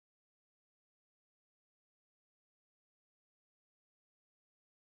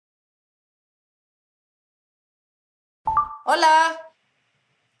Hola.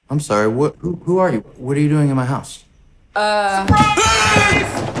 I'm sorry, who are you? What are you doing in my house?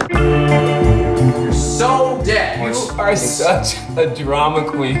 You're so dead. You are such a drama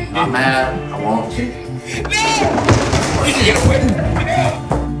queen. I'm mad. I won't.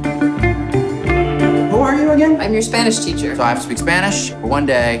 Who are you again? I'm your Spanish teacher. So I have to speak Spanish for one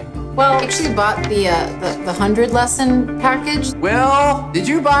day. Well, I actually bought the 100 lesson package. Will, did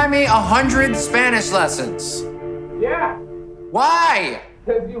you buy me 100 Spanish lessons? Yeah, Why?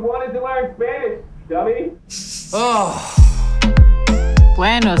 because you wanted to learn Spanish, dummy. Oh,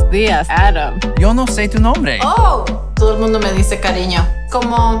 Buenos días, Adam. yo no sé tu nombre. Oh, todo el mundo me dice cariño.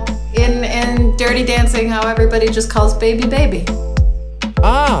 Como in Dirty Dancing, how everybody just calls baby baby.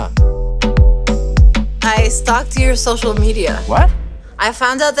 Ah, I stalked your social media. what? I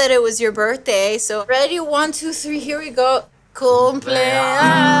found out that it was your birthday, so ready, 1, 2, 3, here we go.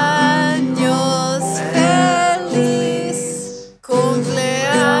 Cumpleaños feliz.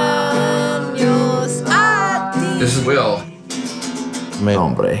 Cumpleaños a ti. This is Will. Mi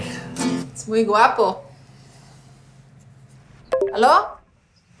hombre. It's muy guapo. Hello?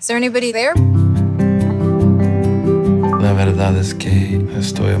 Is there anybody there? La verdad es que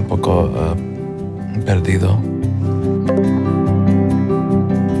estoy un poco perdido.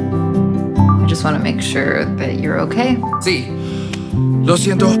 I just want to make sure that you're okay. Sí. Lo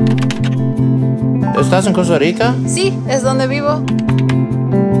siento. ¿Estás en Costa Rica? Sí, es donde vivo.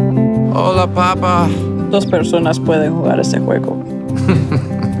 Hola, papá. 2 personas pueden jugar este juego.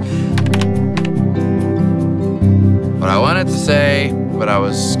 What I wanted to say, but I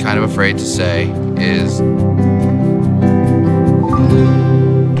was kind of afraid to say, is...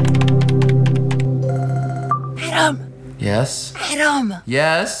 Adam, Yes? Adam,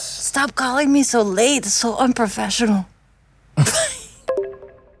 Yes? stop calling me so late. It's so unprofessional.